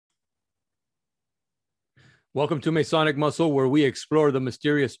Welcome to Masonic Muscle, where we explore the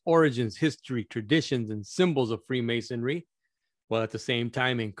mysterious origins, history, traditions, and symbols of Freemasonry, while at the same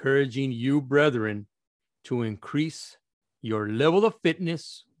time encouraging you, brethren, to increase your level of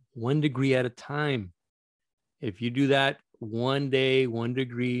fitness 1 degree at a time. If you do that 1 day, 1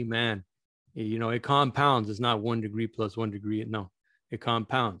 degree, man, it compounds. It's not 1 degree plus 1 degree. No, it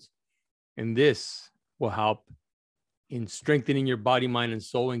compounds. And this will help in strengthening your body, mind, and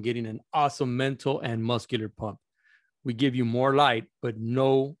soul and getting an awesome mental and muscular pump. We give you more light, but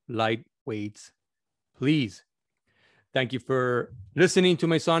no light weights, please. Thank you for listening to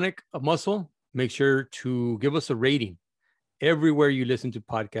Masonic Muscle. Make sure to give us a rating everywhere you listen to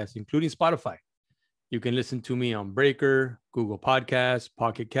podcasts, including Spotify. You can listen to me on Breaker, Google Podcasts,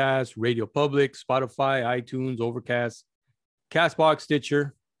 Pocket Cast, Radio Public, Spotify, iTunes, Overcast, Castbox,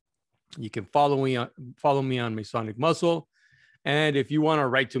 Stitcher. You can follow me on Masonic Muscle. And if you want to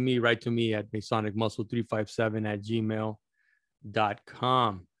write to me at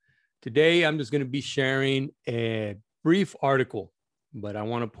masonicmuscle357@gmail.com. Today, I'm just going to be sharing a brief article, but I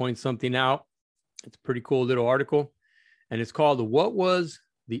want to point something out. It's a pretty cool little article, and it's called "What Was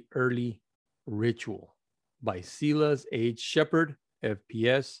the Early Ritual" by Silas H. Shepard,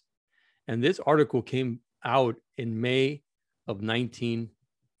 FPS. And this article came out in May of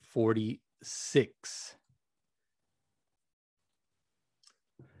 1946.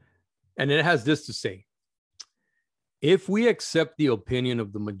 And it has this to say: if we accept the opinion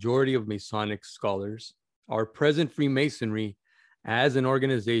of the majority of Masonic scholars, our present Freemasonry as an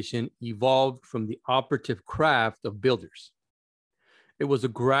organization evolved from the operative craft of builders. It was a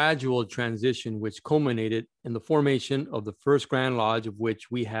gradual transition which culminated in the formation of the first Grand Lodge, of which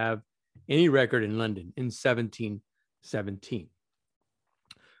we have any record in London in 1717.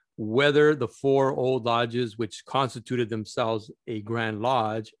 Whether the 4 old lodges which constituted themselves a Grand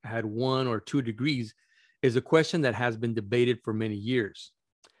Lodge had 1 or 2 degrees is a question that has been debated for many years.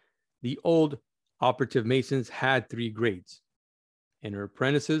 The old operative Masons had 3 grades: inner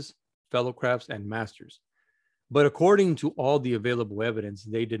apprentices, fellow crafts, and masters. But according to all the available evidence,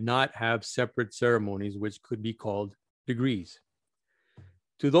 they did not have separate ceremonies which could be called degrees.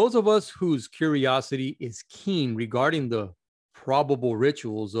 To those of us whose curiosity is keen regarding the probable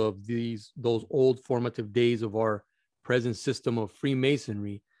rituals of those old formative days of our present system of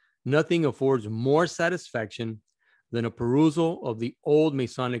Freemasonry, nothing affords more satisfaction than a perusal of the old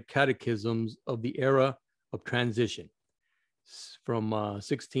Masonic catechisms of the era of transition from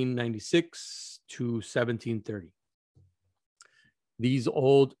 1696 to 1730. These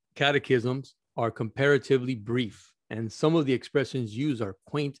old catechisms are comparatively brief, and some of the expressions used are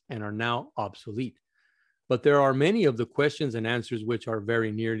quaint and are now obsolete. But there are many of the questions and answers which are very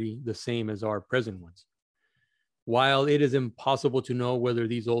nearly the same as our present ones. While it is impossible to know whether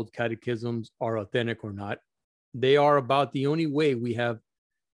these old catechisms are authentic or not, they are about the only way we have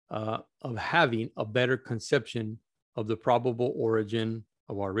of having a better conception of the probable origin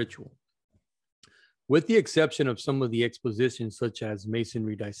of our ritual. With the exception of some of the expositions, such as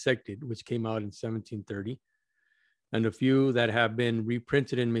Masonry Dissected, which came out in 1730, and a few that have been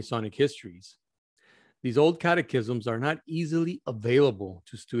reprinted in Masonic histories, these old catechisms are not easily available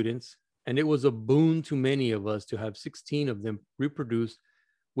to students, and it was a boon to many of us to have 16 of them reproduced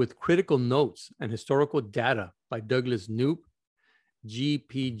with critical notes and historical data by Douglas Knoop,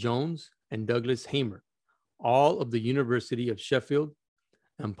 G.P. Jones, and Douglas Hamer, all of the University of Sheffield,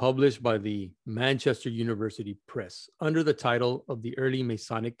 and published by the Manchester University Press under the title of the Early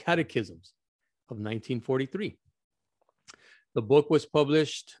Masonic Catechisms of 1943. The book was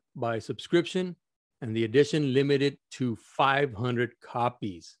published by subscription, and the edition limited to 500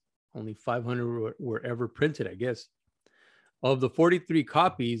 copies. Only 500 were ever printed, I guess. Of the 43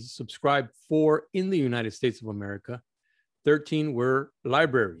 copies subscribed for in the United States of America, 13 were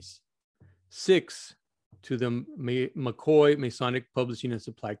libraries, 6 to the McCoy Masonic Publishing and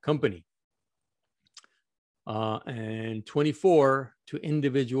Supply Company, and 24 to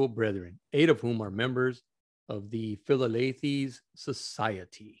individual brethren, 8 of whom are members of the Philalethes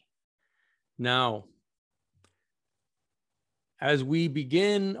Society. Now, as we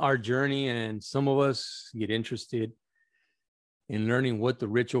begin our journey, and some of us get interested in learning what the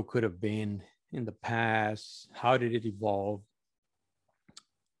ritual could have been in the past, how did it evolve,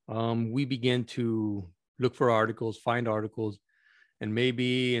 we begin to look for articles, find articles, and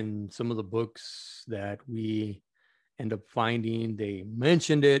maybe in some of the books that we end up finding, they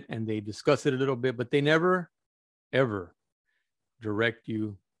mentioned it and they discuss it a little bit, but they never, ever direct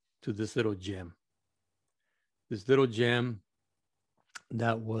you to this little gem. This little gem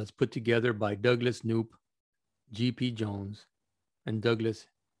that was put together by Douglas Knoop, G.P. Jones, and Douglas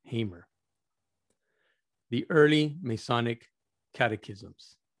Hamer. the early Masonic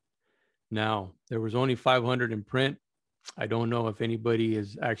catechisms. Now, there was only 500 in print. I don't know if anybody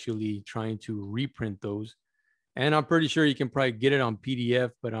is actually trying to reprint those. And I'm pretty sure you can probably get it on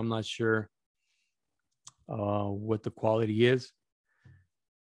PDF, but I'm not sure what the quality is.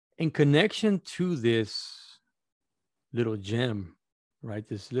 In connection to this little gem, right,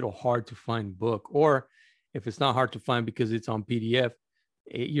 this little hard to find book, or if it's not hard to find because it's on PDF,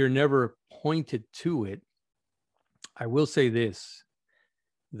 you're never pointed to it. I will say this,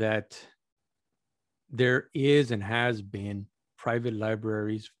 that there is and has been private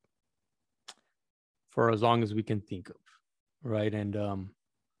libraries for as long as we can think of, right? And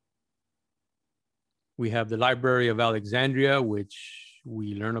we have the Library of Alexandria, which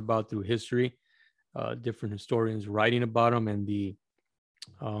we learn about through history, different historians writing about them and the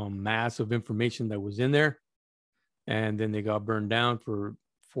mass of information that was in there. And then they got burned down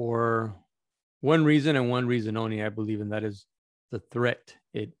for one reason and one reason only, I believe, and that is the threat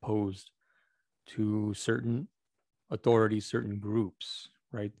it posed to certain authorities, certain groups,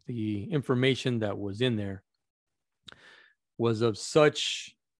 right? The information that was in there was of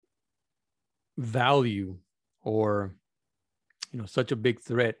such value, or, you know, such a big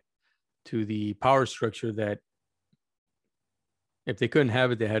threat to the power structure that if they couldn't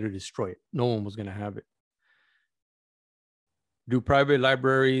have it, they had to destroy it. No one was going to have it. Do private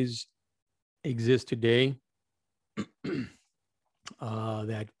libraries exist today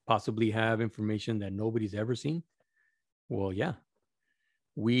that possibly have information that nobody's ever seen? Well, yeah.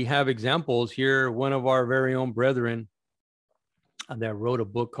 We have examples here. One of our very own brethren that wrote a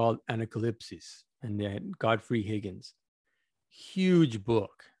book called Anacalypsis, and that Godfrey Higgins. Huge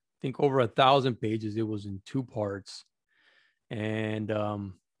book. I think over 1,000 pages. It was in 2 parts. And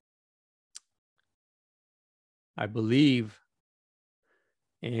I believe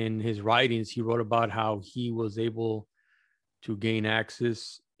in his writings, he wrote about how he was able to gain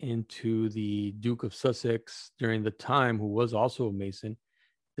access into the Duke of Sussex during the time, who was also a Mason.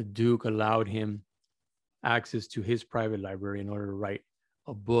 The Duke allowed him access to his private library in order to write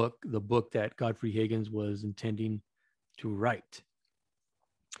a book, the book that Godfrey Higgins was intending to write.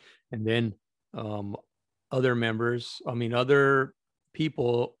 And then other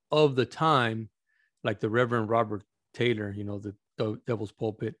people of the time, like the Reverend Robert Taylor, you know, the Devil's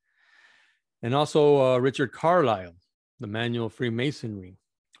Pulpit, and also Richard Carlisle, the Manual of Freemasonry,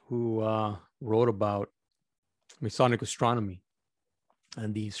 who wrote about Masonic astronomy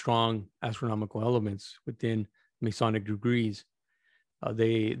and the strong astronomical elements within Masonic degrees.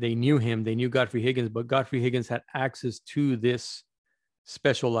 They knew him, they knew Godfrey Higgins, but Godfrey Higgins had access to this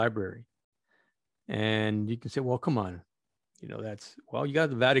special library. And you can say, well, come on, you know, you got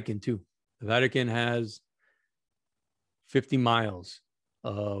the Vatican too. The Vatican has 50 miles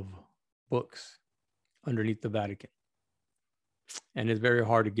of books underneath the Vatican. And it's very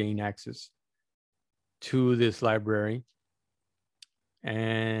hard to gain access to this library.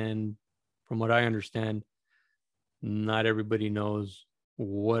 And from what I understand, not everybody knows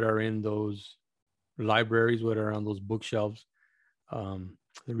what are in those libraries, what are on those bookshelves.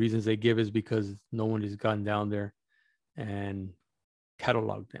 The reasons they give is because no one has gone down there and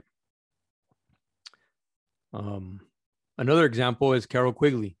cataloged them. Another example is Carroll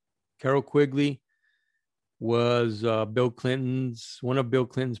Quigley. Carroll Quigley was one of Bill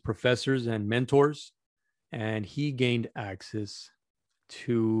Clinton's professors and mentors, and he gained access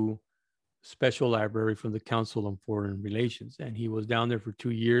to special library from the Council on Foreign Relations, and he was down there for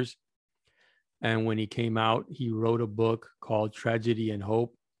 2 years. And when he came out, he wrote a book called Tragedy and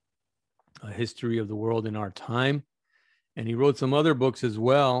Hope, A History of the World in Our Time. And he wrote some other books as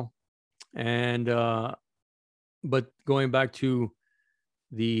well. And but going back to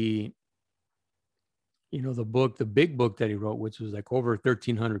the big book that he wrote, which was like over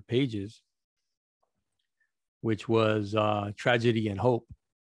 1,300 pages, which was Tragedy and Hope.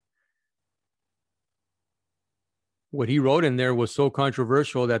 What he wrote in there was so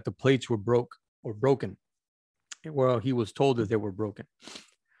controversial that the plates were broken. Well, he was told that they were broken.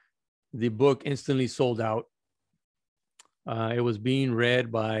 The book instantly sold out. It was being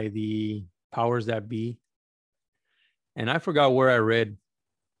read by the powers that be. And I forgot where I read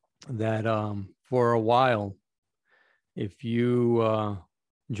that for a while, if you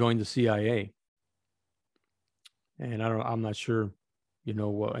joined the CIA, and I'm not sure, you know,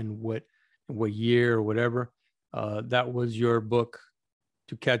 what year or whatever, that was your book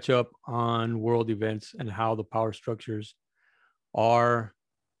to catch up on world events and how the power structures are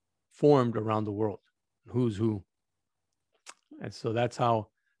formed around the world, who's who. And so that's how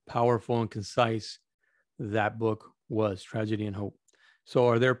powerful and concise that book was, Tragedy and Hope. So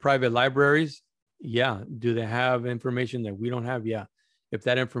are there private libraries? Yeah. Do they have information that we don't have? Yeah. If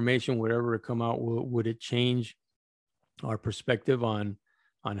that information would ever come out, would it change our perspective on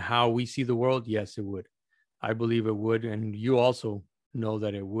how we see the world? Yes, it would. I believe it would, and you also know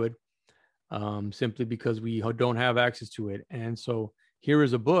that it would, simply because we don't have access to it. And so here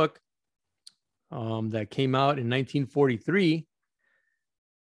is a book that came out in 1943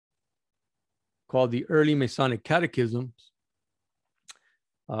 called The Early Masonic Catechisms,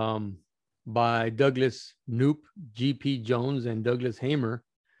 by Douglas Knoop, G.P. Jones, and Douglas Hamer.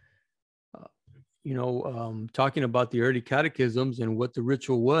 Talking about the early catechisms and what the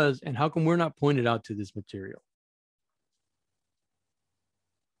ritual was, and how come we're not pointed out to this material?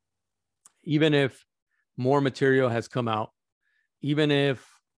 Even if more material has come out, even if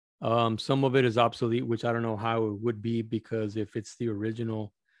some of it is obsolete, which I don't know how it would be, because if it's the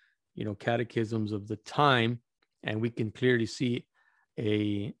original, catechisms of the time, and we can clearly see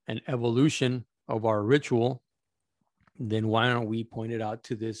an evolution of our ritual, then why aren't we pointed out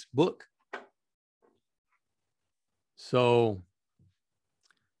to this book? So,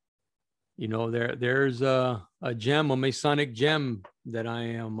 there's a gem, a Masonic gem that I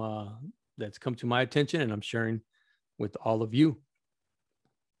am that's come to my attention, and I'm sharing with all of you.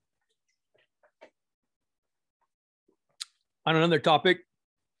 On another topic,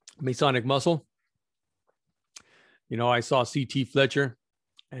 Masonic muscle. I saw C.T. Fletcher,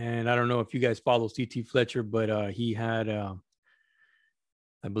 and I don't know if you guys follow C.T. Fletcher, but he had, I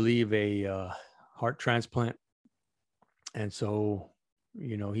believe, a heart transplant. And so,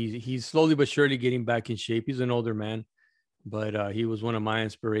 he's slowly but surely getting back in shape. He's an older man, but he was one of my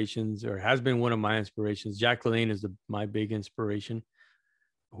inspirations, or has been one of my inspirations. Jack LaLanne is my big inspiration,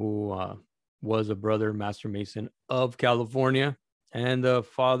 who was a brother Master Mason of California and the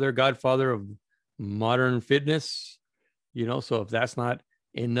godfather of modern fitness. So if that's not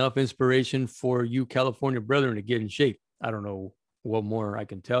enough inspiration for you California brethren to get in shape, I don't know what more I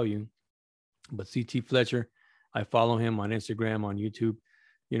can tell you. But C.T. Fletcher, I follow him on Instagram, on YouTube.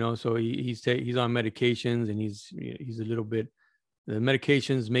 So he's on medications, and he's a little bit, the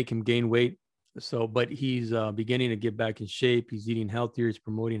medications make him gain weight. So, but he's beginning to get back in shape. He's eating healthier. He's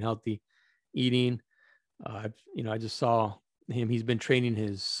promoting healthy eating. I just saw him. He's been training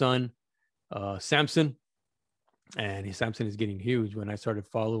his son, Samson, and Samson is getting huge. When I started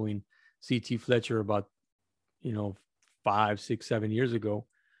following C.T. Fletcher about, 5, 6, 7 years ago,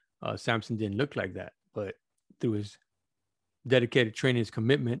 Samson didn't look like that, but through his dedicated training, his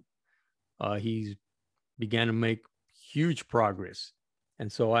commitment, he's began to make huge progress. And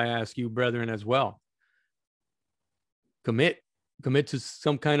so I ask you, brethren, as well, commit to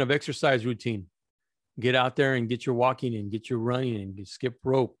some kind of exercise routine. Get out there and get your walking and get your running and skip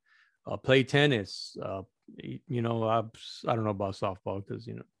rope, play tennis. I don't know about softball, because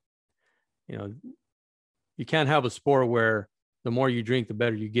you can't have a sport where the more you drink, the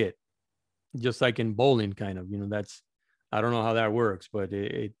better you get. Just like in bowling, kind of, that's, I don't know how that works, but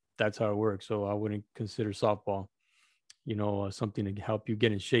that's how it works. So I wouldn't consider softball, something to help you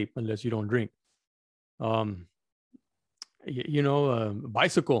get in shape unless you don't drink.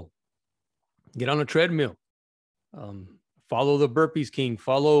 Bicycle, get on a treadmill, follow the Burpees King,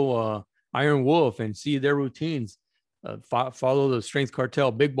 follow Iron Wolf, and see their routines. Follow the Strength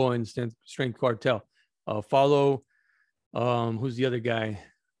Cartel, Big Boy and Strength Cartel. Follow, who's the other guy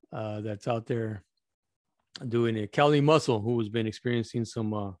that's out there doing it? Kelly Muscle, who has been experiencing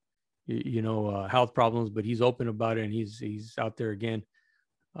some, health problems, but he's open about it, and he's out there again,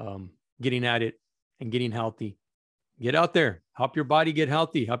 getting at it and getting healthy. Get out there, help your body get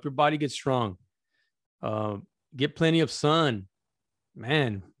healthy, help your body get strong. Get plenty of sun,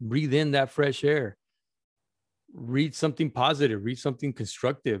 man. Breathe in that fresh air. Read something positive. Read something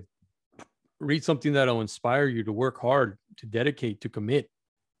constructive. Read something that'll inspire you to work hard, to dedicate, to commit.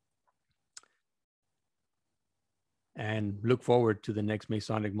 And look forward to the next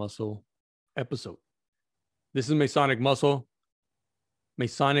Masonic Muscle episode. This is Masonic Muscle,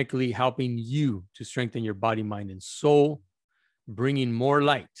 Masonically helping you to strengthen your body, mind, and soul, bringing more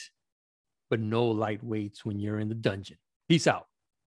light, but no light weights when you're in the dungeon. Peace out.